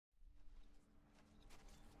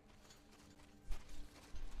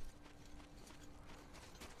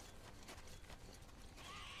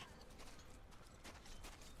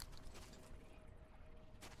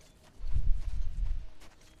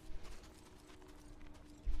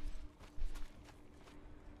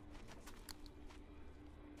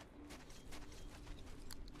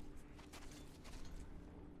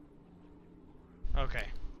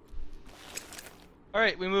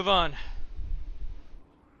Alright, we move on.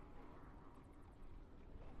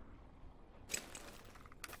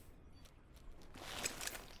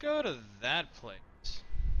 Go to that place.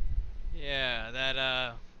 Yeah,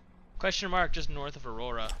 that question mark just north of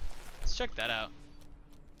Aurora. Let's check that out.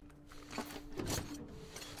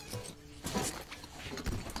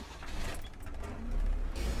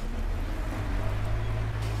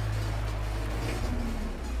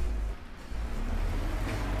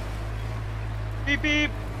 Beep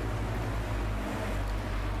beep.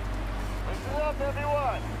 Listen up,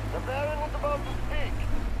 everyone. The Baron is about to speak.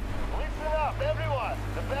 Listen up, everyone.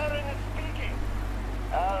 The Baron is speaking.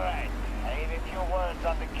 All right. I heard a few words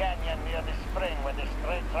on the canyon near the spring when the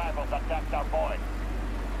stray tribals attacked our boys.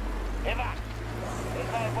 Eva,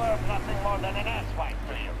 is my word nothing more than an asswipe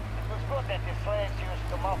to you? It was good that the slaves used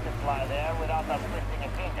to multiply there without us lifting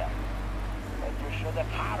a finger. But you should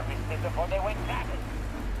have harvested before they went rabid.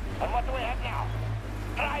 And what do we have now?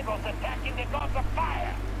 Tribals attacking the gods of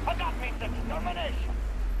fire! And that means extermination!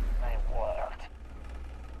 My word.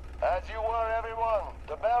 As you were, everyone,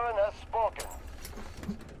 the Baron has spoken.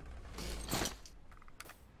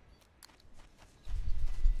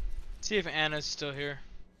 See if Anna's still here.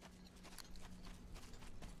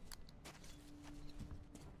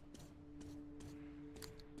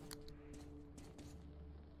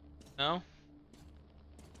 No?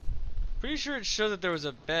 Pretty sure it showed that there was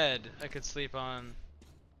a bed I could sleep on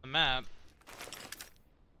the map.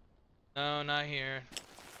 No, not here.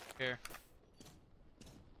 Here.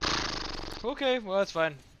 Okay, well that's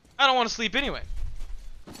fine. I don't want to sleep anyway.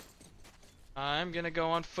 I'm gonna go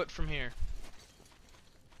on foot from here.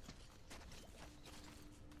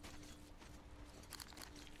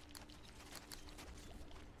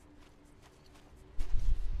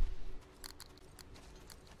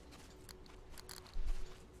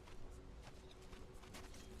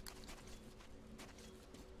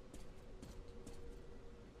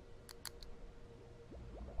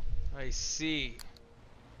 I see.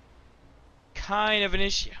 Kind of an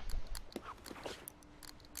issue.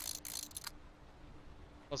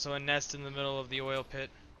 Also a nest in the middle of the oil pit.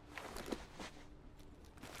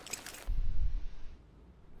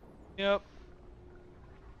 Yep.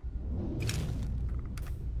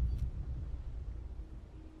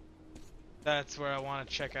 That's where I want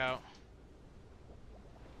to check out.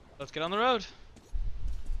 Let's get on the road.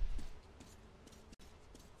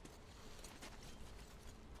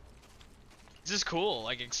 This is cool,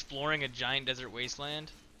 like exploring a giant desert wasteland.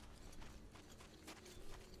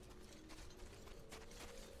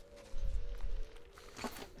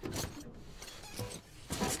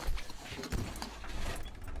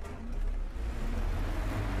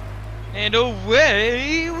 And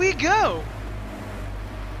away we go!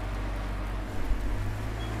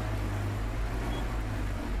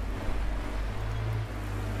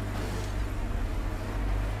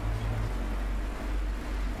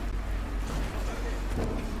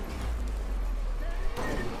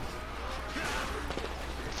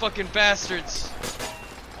 Fucking bastards.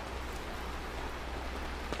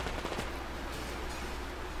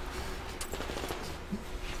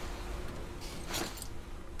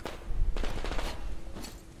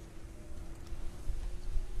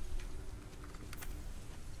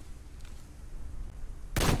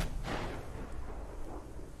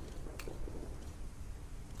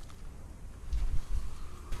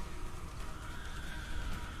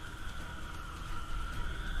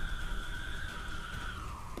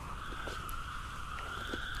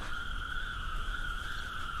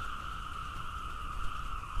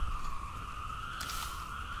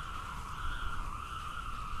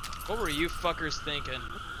 What were you fuckers thinking?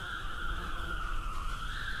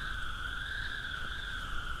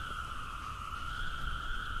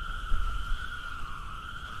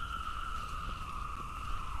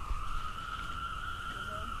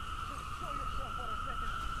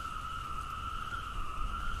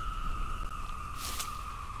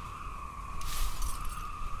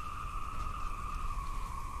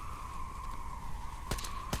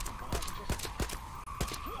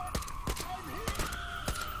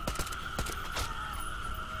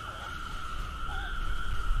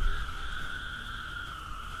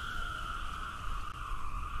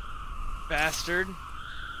 Bastard.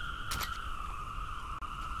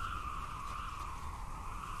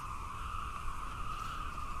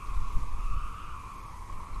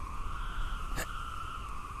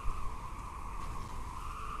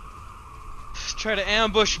 Try to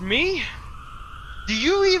ambush me? Do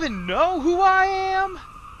you even know who I am?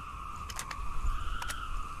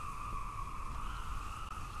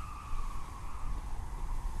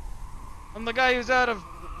 I'm the guy who's out of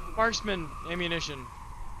marksman ammunition.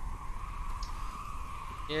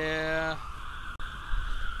 Yeah.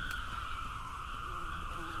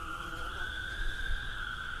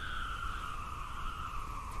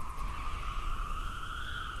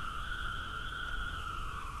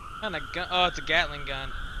 Kind of gun. Oh, it's a Gatling gun.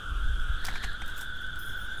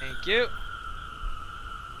 Thank you.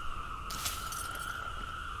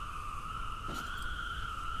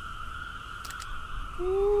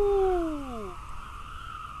 Ooh.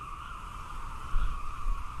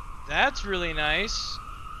 That's really nice.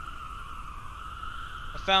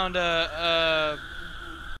 I found not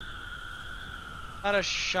a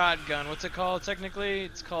shotgun. What's it called technically?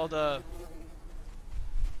 It's called I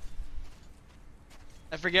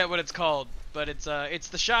forget what it's called, but it's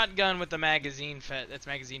the shotgun with the magazine fed. It's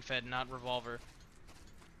magazine fed, not revolver.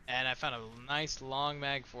 And I found a nice long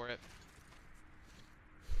mag for it.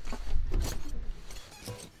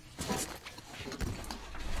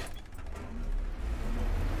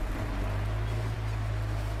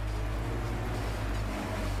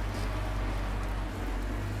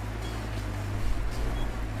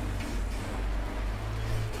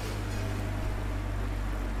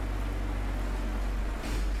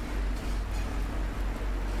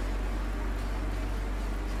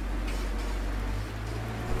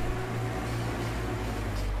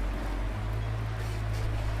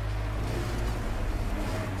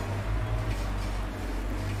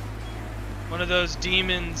 One of those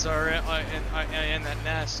demons are in that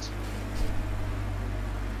nest.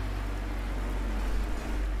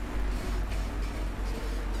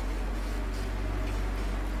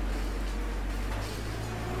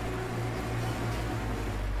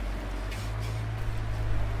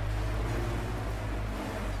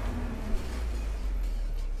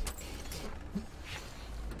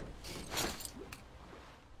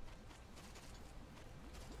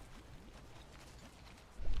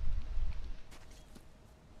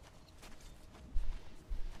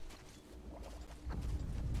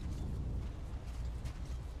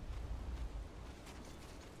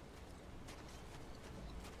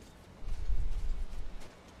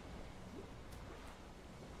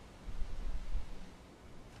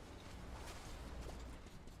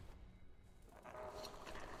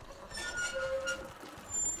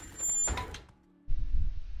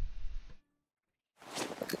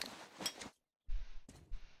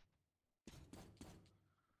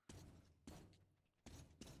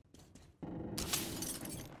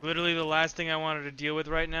 Literally the last thing I wanted to deal with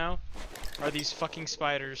right now are these fucking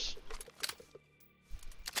spiders.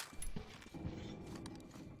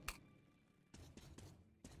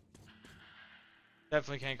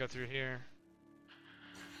 Definitely can't go through here.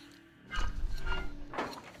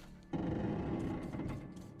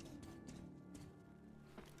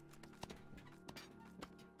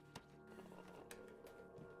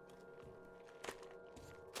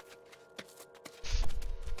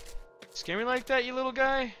 Scare me like that, you little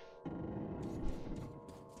guy?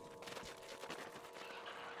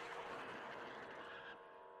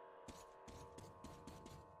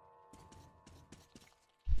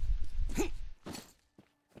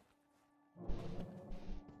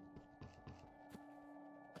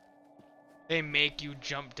 They make you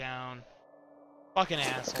jump down. Fucking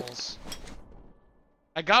assholes.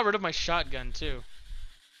 I got rid of my shotgun too.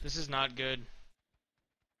 This is not good.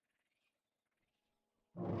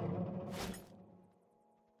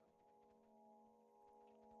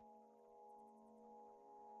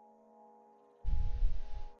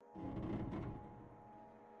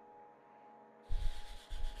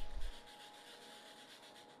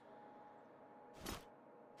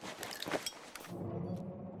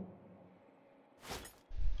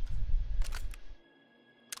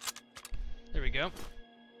 There we go.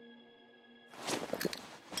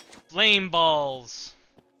 Flame balls.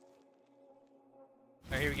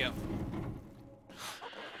 Alright, here we go.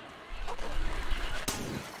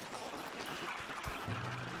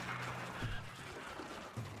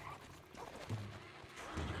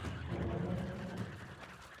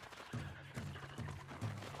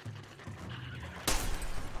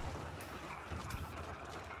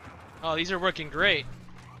 Oh, these are working great.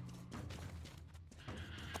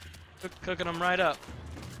 Cooking them right up.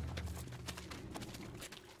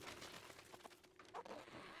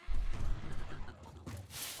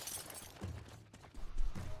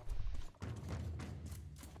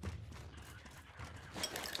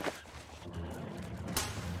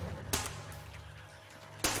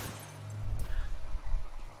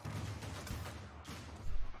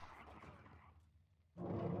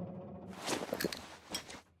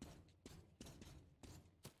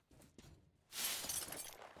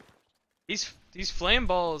 These flame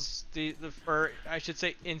balls, or I should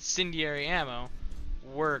say incendiary ammo,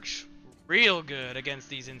 works real good against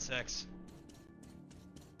these insects.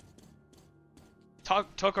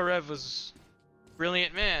 Tokarev was a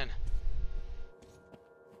brilliant man.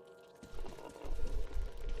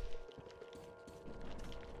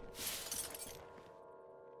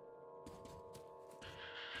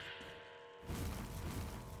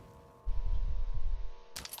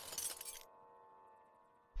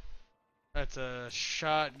 That's a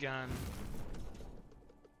shotgun.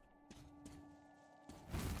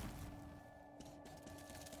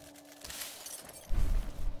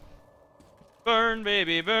 Burn,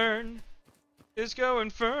 baby, burn. Disco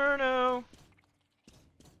Inferno.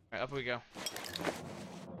 Alright, up we go.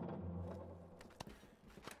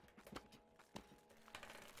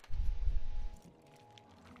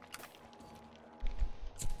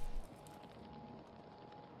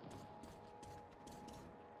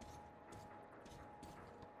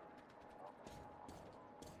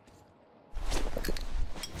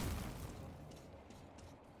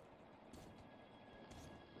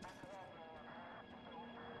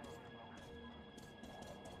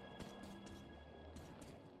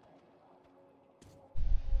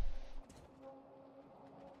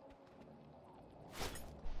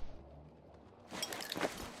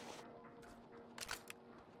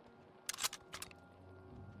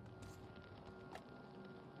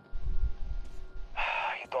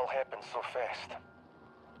 It all happened so fast.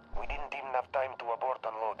 We didn't even have time to abort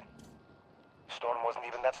unloading. Storm wasn't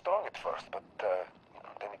even that strong at first, but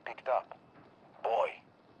then it picked up. Boy,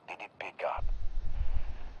 did it pick up.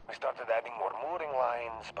 We started adding more mooring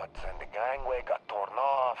lines, but then the gangway got torn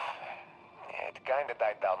off. It kinda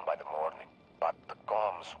died down by the morning, but the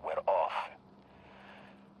comms were off.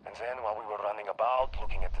 And then while we were running about,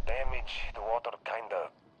 looking at the damage, the water kinda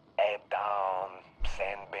ebbed down,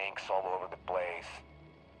 sandbanks all over the place.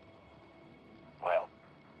 Well,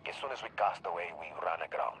 as soon as we cast away, we ran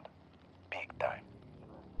aground. Big time.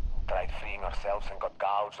 Tried freeing ourselves and got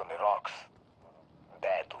gouged on the rocks.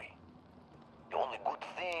 Badly. The only good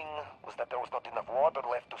thing was that there was not enough water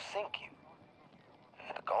left to sink you.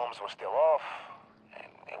 The columns were still off, and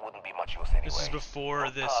it wouldn't be much use anyway. This is before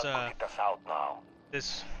this could get us out now.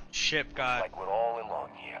 this ship Looks got like we're all alone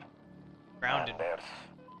here. grounded. And there's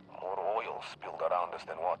more oil spilled around us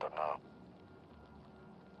than water now.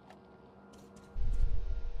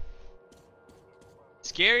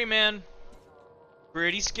 Scary, man.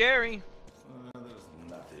 Pretty scary. There's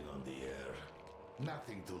nothing on the air.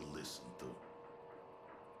 Nothing to listen to.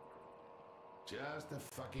 Just a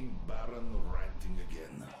fucking Baron ranting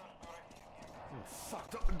again. Oh,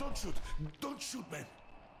 fuck, don't shoot. Don't shoot, man.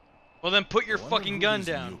 Well, then put your I wonder fucking who gun these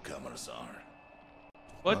down. Newcomers are.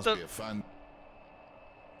 What Must the? be a fun...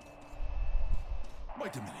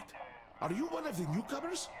 Wait a minute. Are you one of the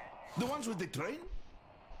newcomers? The ones with the train?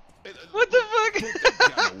 What the Put that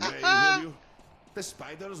fuck? gun away, will you? The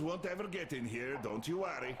spiders won't ever get in here, don't you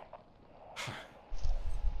worry.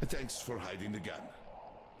 Thanks for hiding the gun.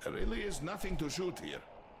 There really is nothing to shoot here.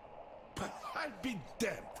 But I'll be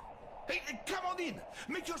damned. Hey, come on in.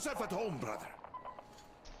 Make yourself at home, brother.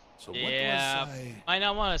 So Yeah, what was I... might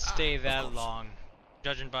not want to stay of that course. long,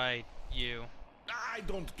 judging by you. I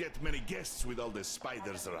don't get many guests with all the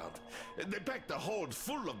spiders around. They packed the hold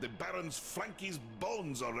full of the Baron's Frankie's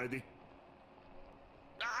bones already.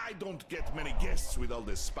 I don't get many guests with all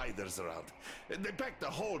the spiders around. They packed the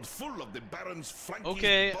hold full of the Baron's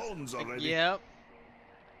Frankie's bones already. Yep.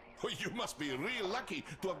 Oh, you must be real lucky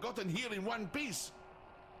to have gotten here in one piece.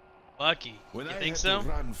 Lucky. When You I think had so? to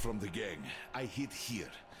run from the gang, I hid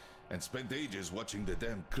here and spent ages watching the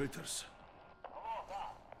damn critters.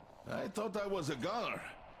 I thought I was a goner,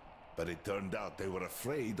 but it turned out they were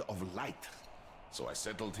afraid of light. So I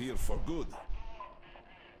settled here for good.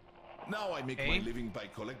 Now I make my living by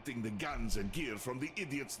collecting the guns and gear from the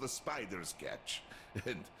idiots the spiders catch.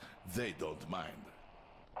 And they don't mind.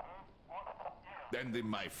 And in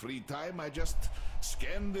my free time, I just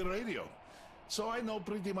scan the radio. So I know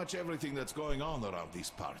pretty much everything that's going on around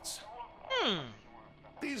these parts.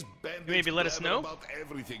 These bandits Maybe let us blabber know? about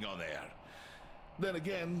everything on air. Then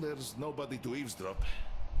again, there's nobody to eavesdrop.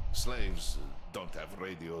 Slaves don't have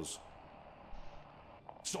radios.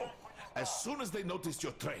 So, as soon as they noticed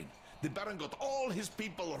your train, the Baron got all his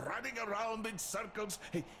people running around in circles.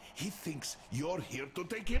 Hey, he thinks you're here to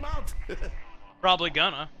take him out. Probably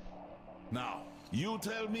gonna. Now, you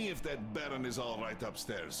tell me if that Baron is all right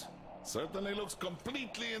upstairs. Certainly looks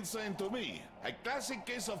completely insane to me. A classic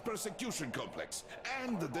case of persecution complex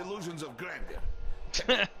and the delusions of grandeur.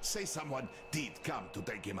 Say someone did come to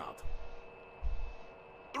take him out.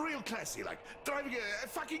 Real classy, like driving a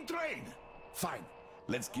fucking train. Fine,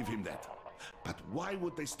 let's give him that. But why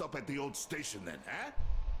would they stop at the old station then, huh?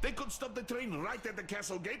 They could stop the train right at the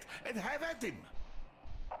castle gate and have at him.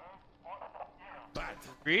 But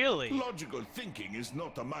Really? logical thinking is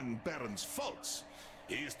not among Baron's faults.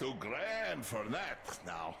 He's too grand for that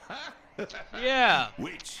now. Yeah.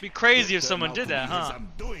 Which Be crazy will if turn someone out did to be that, huh? his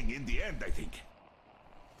undoing in the end, I think.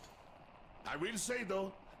 I will say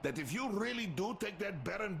though that if you really do take that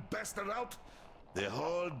Baron bastard out, the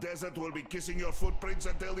whole desert will be kissing your footprints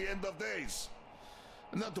until the end of days.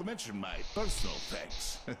 Not to mention my personal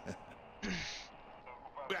thanks. Well,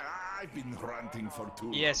 I've been ranting for too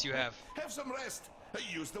long. Yes, you have. Have some rest.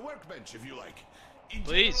 Use the workbench if you like. In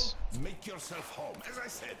Please. general, make yourself home, as I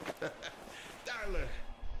said. I'll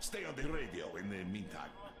stay on the radio in the meantime.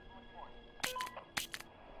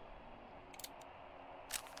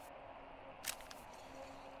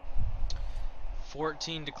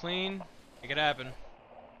 14 to clean. Make it happen.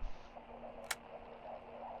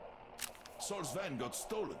 Sol's van got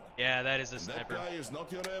stolen. Yeah, that is a That sniper. guy is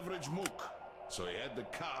not your average mook, so he had the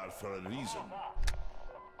car for a reason.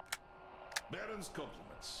 Baron's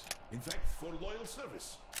compliments. In fact, for loyal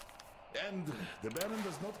service. And the Baron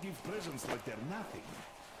does not give presents like they're nothing.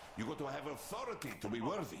 You got to have authority to be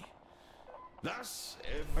worthy. Thus,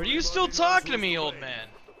 Are you still everybody knows talking to who's me, old blame. man?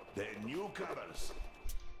 The newcomers.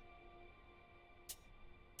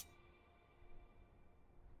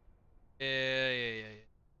 Yeah.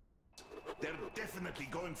 They're definitely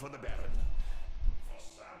going for the Baron. For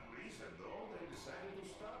some reason, though, they decided to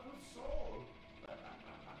start with Saul.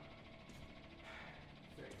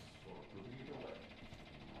 Thanks for putting it away.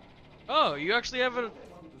 Oh, you actually have a...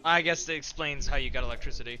 I guess that explains how you got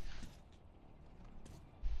electricity.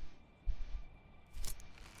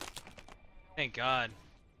 Thank God.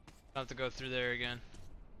 Don't have to go through there again.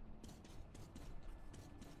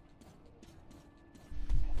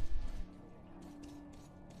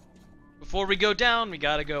 Before we go down, we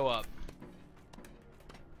gotta go up.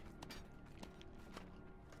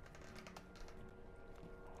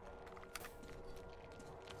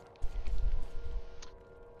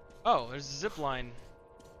 Oh, there's a zip line.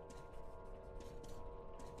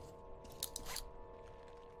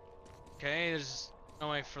 Okay, there's no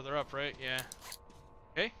way further up, right? Yeah.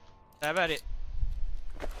 Okay, have at it.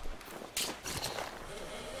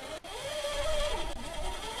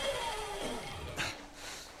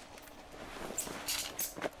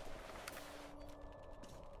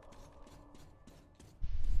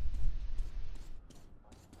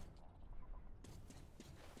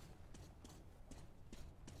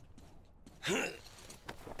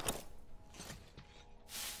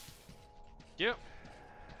 Yep.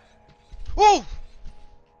 Whoa!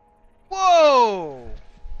 Whoa!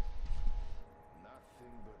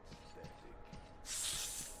 Nothing but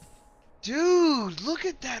static. Dude, look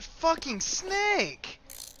at that fucking snake!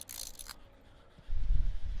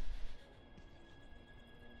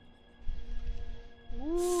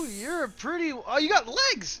 Ooh, you're a pretty... Oh, you got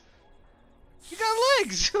legs! You got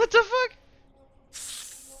legs! What the fuck?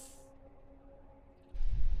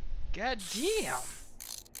 God damn!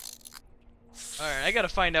 Alright, I gotta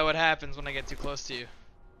find out what happens when I get too close to you.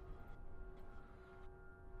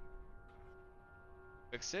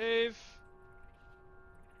 Quick save.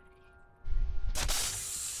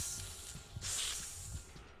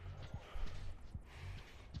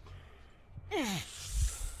 Am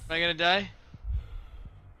I gonna die?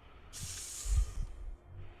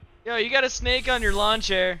 Yo, you got a snake on your lawn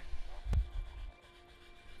chair.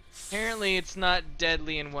 Apparently it's not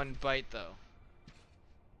deadly in one bite though.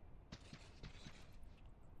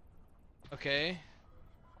 Okay.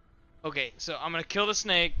 Okay, so I'm gonna kill the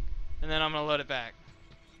snake and then I'm gonna load it back.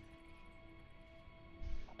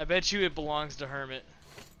 I bet you it belongs to Hermit.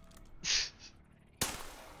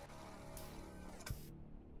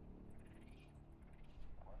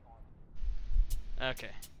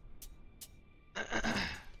 Okay.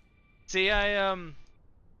 See, I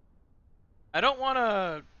don't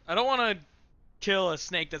wanna kill a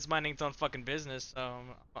snake that's minding its own fucking business, so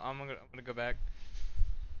I'm gonna go back.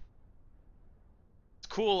 It's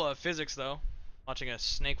cool physics though, watching a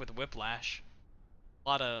snake with whiplash. A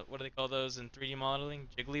lot of, what do they call those in 3D modeling?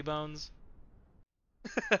 Jiggly bones.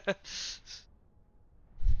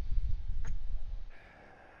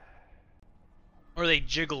 Or they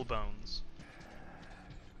jiggle bones.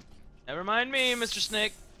 Never mind me, Mr.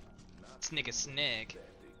 Snake. Snake is snake.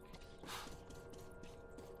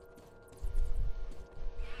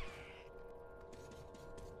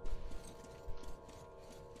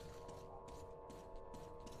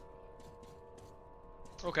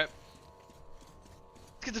 Okay. Let's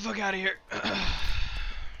get the fuck out of here.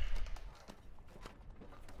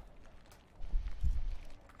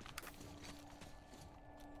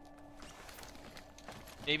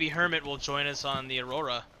 Maybe Hermit will join us on the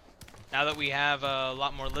Aurora, now that we have a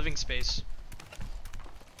lot more living space.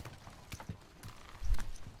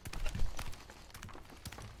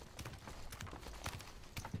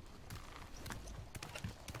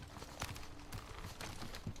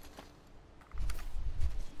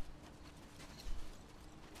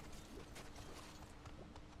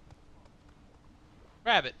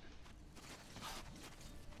 Rabbit.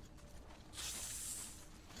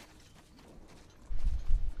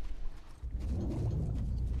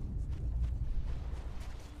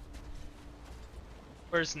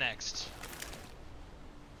 Where's next?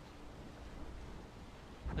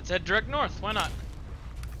 Let's head direct north. Why not?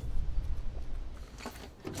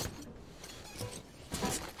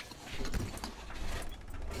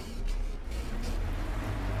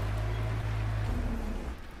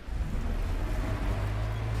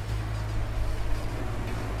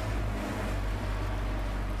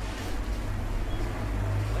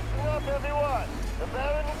 Listen up, everyone. The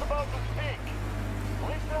Baron is about to speak.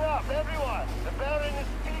 Listen up, everyone. The Baron is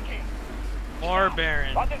speaking. More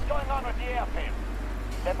Baron. What is going on with the airfield?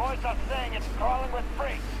 The boys are saying it's crawling with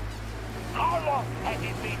freight. How long has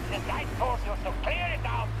it been since I told you to clear it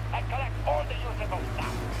out and collect all the usable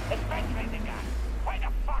stuff? Especially the gun. Why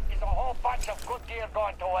the fuck is a whole bunch of good gear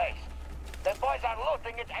going to waste? The boys are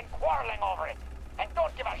looting it and quarreling over it. And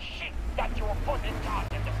don't give a shit that you were put in charge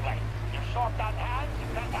of the place. You short on hands, you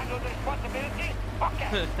can't handle the responsibility?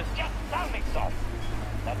 Okay, just tell me so.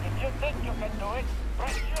 But if you think you can do it,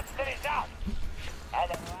 press shoot the result.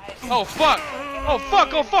 Otherwise... Oh fuck! Oh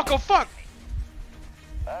fuck! Oh fuck! Oh fuck!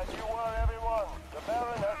 As you were, everyone, the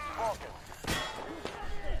Baron has spoken.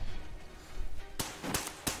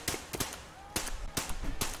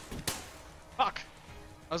 Fuck!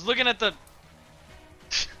 I was looking at the...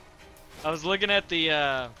 I was looking at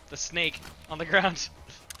the snake on the ground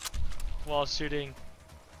while shooting.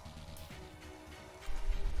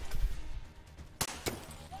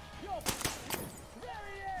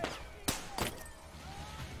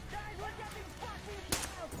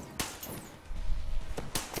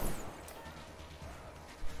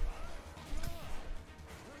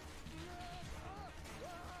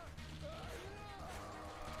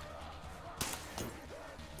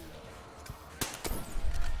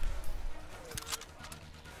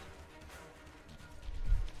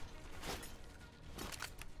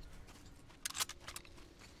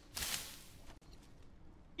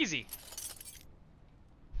 Easy.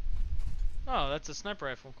 Oh, that's a sniper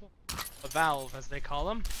rifle. Cool. A valve, as they call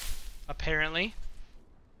them. Apparently.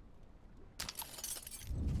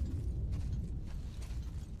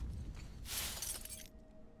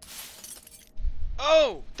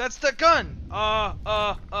 Oh, that's the gun.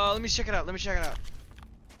 Let me check it out. Let me check it out.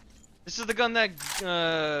 This is the gun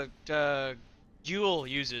that Jewel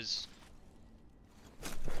uses.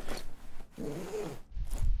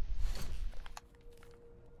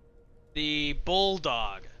 The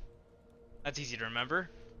Bulldog. That's easy to remember.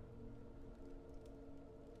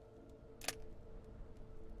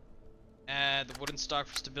 Add the wooden stock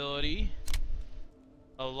for stability.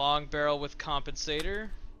 A long barrel with compensator.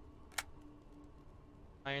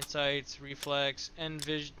 Iron sights, reflex, and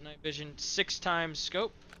night vision 6 times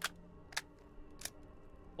scope.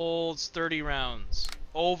 Holds 30 rounds.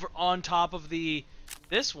 Over on top of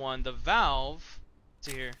this one, the valve. Let's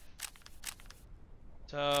see here.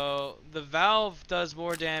 So the valve does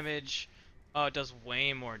more damage. Oh, it does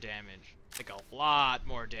way more damage. Like a lot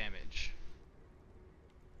more damage.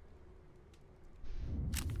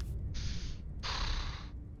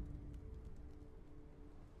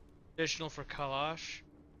 Additional for Kalash.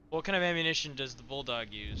 What kind of ammunition does the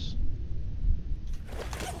Bulldog use?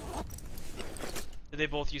 Do they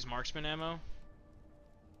both use marksman ammo?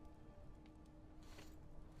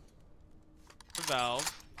 The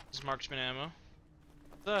valve is marksman ammo.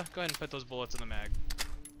 Go ahead and put those bullets in the mag.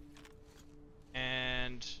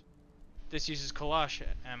 And this uses Kalash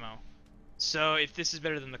ammo. So if this is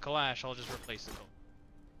better than the Kalash, I'll just replace the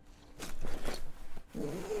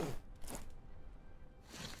Kalash.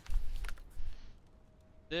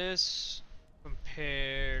 This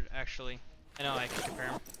compared, actually, I know I can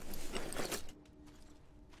compare them.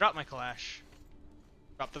 Drop my Kalash.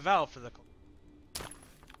 Drop the valve for the Kalash.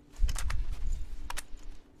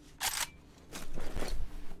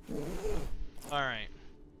 Alright.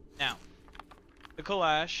 Now, the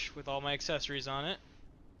Kalash, with all my accessories on it,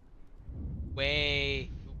 way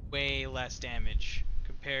less damage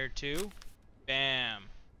compared to, bam.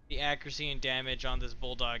 The accuracy and damage on this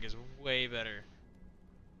Bulldog is way better.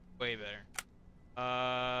 Way better.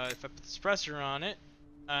 If I put the suppressor on it,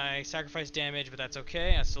 I sacrifice damage, but that's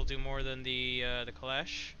okay. I still do more than the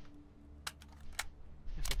Kalash.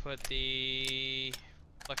 If I put the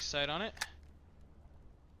flex sight on it,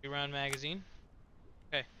 2-round magazine.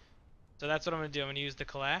 Okay, so that's what I'm gonna do. I'm gonna use the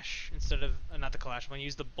Kalash instead of not the Kalash. I'm gonna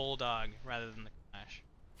use the Bulldog rather than the Kalash.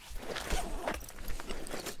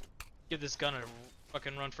 Give this gun a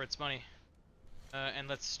fucking run for its money. And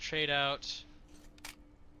let's trade out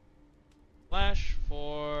Kalash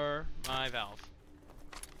for my valve.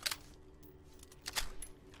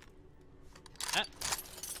 That.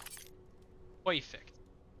 Perfect.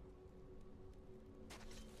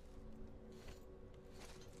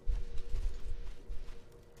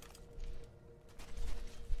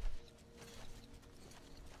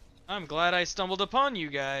 I'm glad I stumbled upon you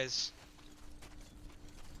guys.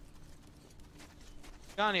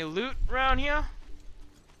 Got any loot around here?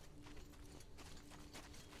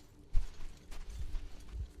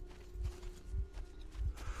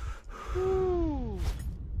 Ooh.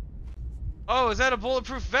 Oh, is that a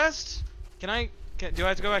bulletproof vest? Do I have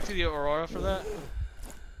to go back to the Aurora for that?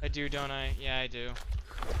 I do, don't I? Yeah, I do.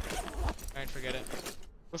 Alright, forget it.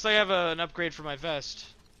 Looks like I have an upgrade for my vest.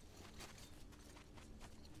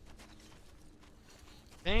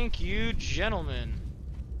 Thank you, gentlemen.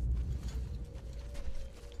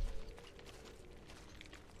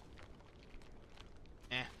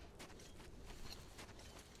 Eh.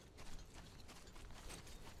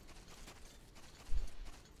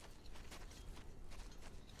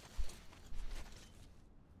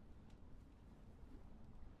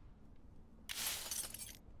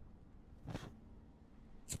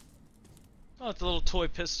 Oh, it's a little toy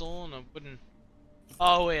pistol and a wooden...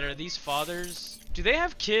 Oh wait, are these fathers? Do they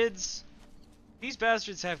have kids? These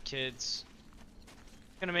bastards have kids.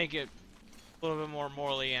 Gonna make it a little bit more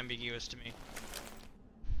morally ambiguous to me.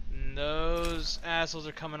 And those assholes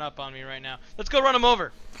are coming up on me right now. Let's go run them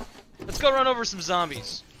over. Let's go run over some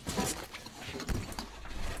zombies.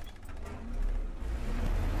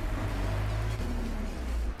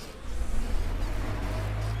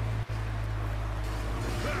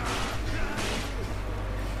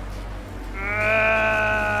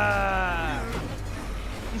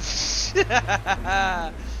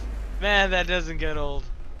 Man, that doesn't get old.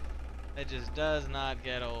 That just does not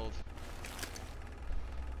get old.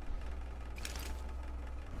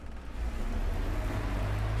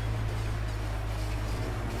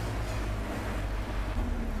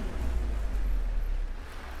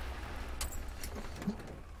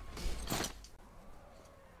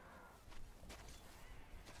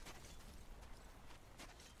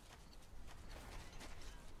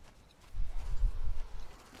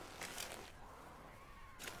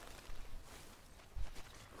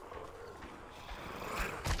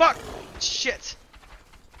 Fuck! Shit!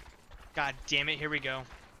 God damn it, here we go.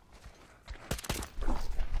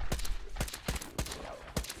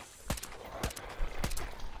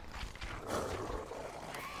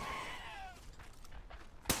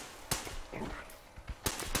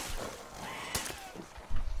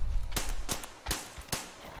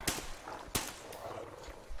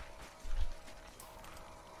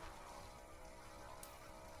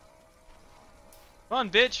 Come on,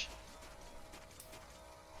 bitch!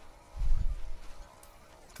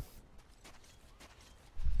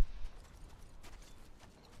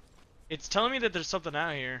 It's telling me that there's something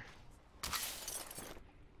out here.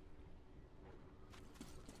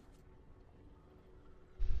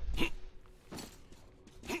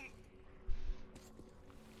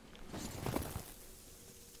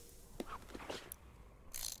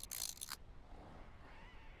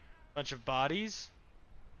 Bunch of bodies.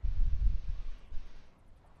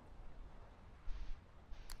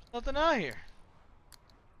 Nothing out here.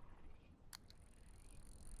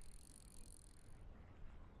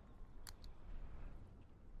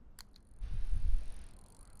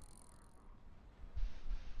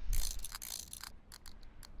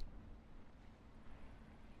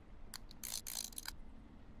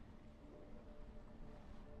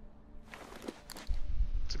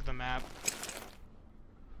 The map.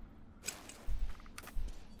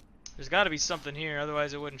 There's got to be something here,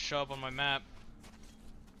 otherwise it wouldn't show up on my map.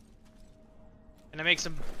 Can I make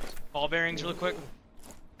some ball bearings real quick?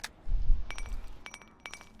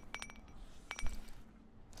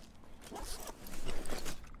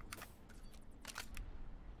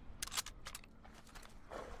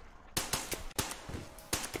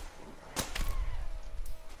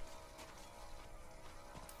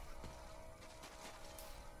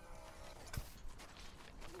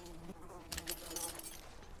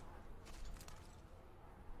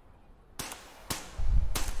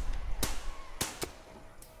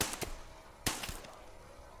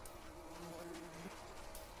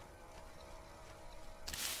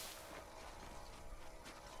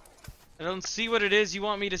 I don't see what it is you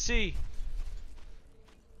want me to see.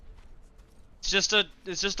 It's just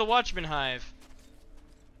a watchman hive.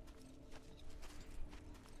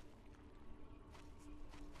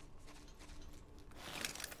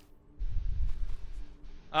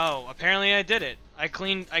 Oh, apparently I did it. I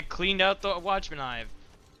cleaned out the watchman hive.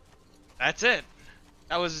 That's it.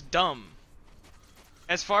 That was dumb.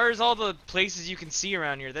 As far as all the places you can see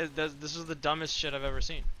around here, this was the dumbest shit I've ever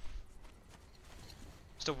seen.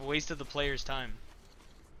 Just a waste of the player's time.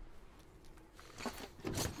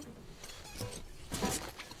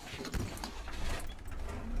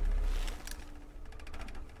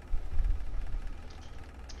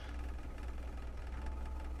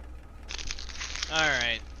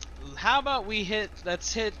 Alright. How about we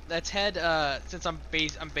let's head, since I'm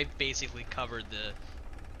basically covered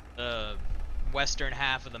the western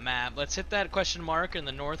half of the map, let's hit that question mark in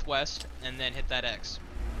the northwest, and then hit that X.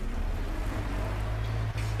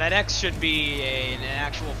 That X should be an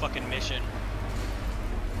actual fucking mission.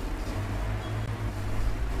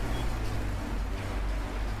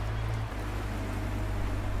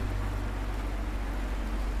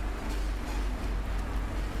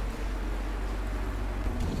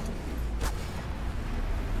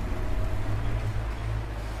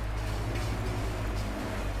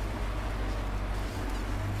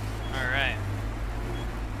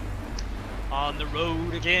 On the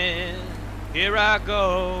road again, here I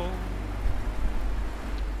go.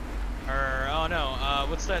 Oh no,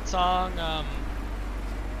 what's that song?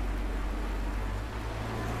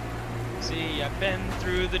 See, I've been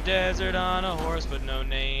through the desert on a horse, but no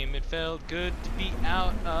name. It felt good to be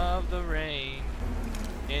out of the rain.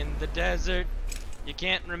 In the desert, you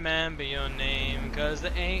can't remember your name, 'cause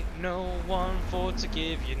there ain't no one for to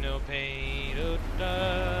give you no pain. Oh,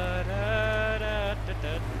 da, da, da, da,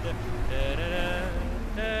 da, da, da, da,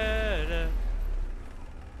 da, da.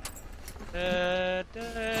 Da, da,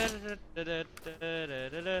 da, da, da, da, da,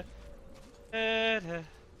 da, da.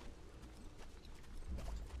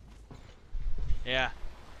 Yeah.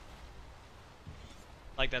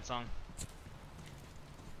 Like that song.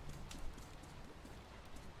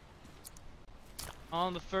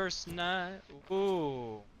 On the first night.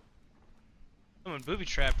 Ooh. Someone booby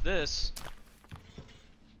trapped this.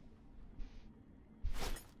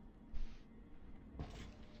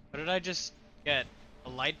 What did I just get? A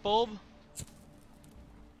light bulb?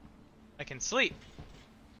 I can sleep.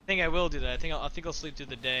 I think I will do that. I think I'll sleep through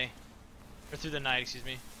the day. Or through the night, excuse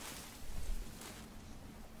me.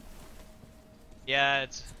 Yeah,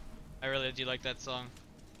 I really do like that song.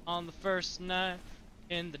 On the first night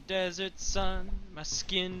in the desert sun, my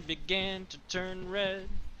skin began to turn red.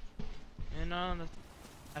 And on the...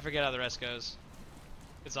 I forget how the rest goes.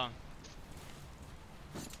 Good song.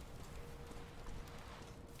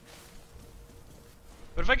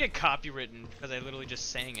 What if I get copywritten because I literally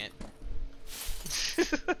just sang it?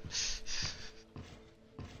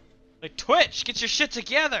 Like, Twitch, get your shit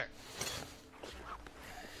together!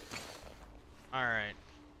 Alright.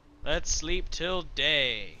 Let's sleep till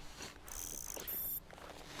day.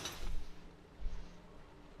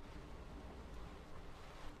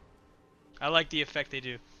 I like the effect they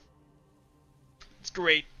do. It's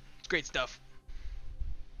great. It's great stuff.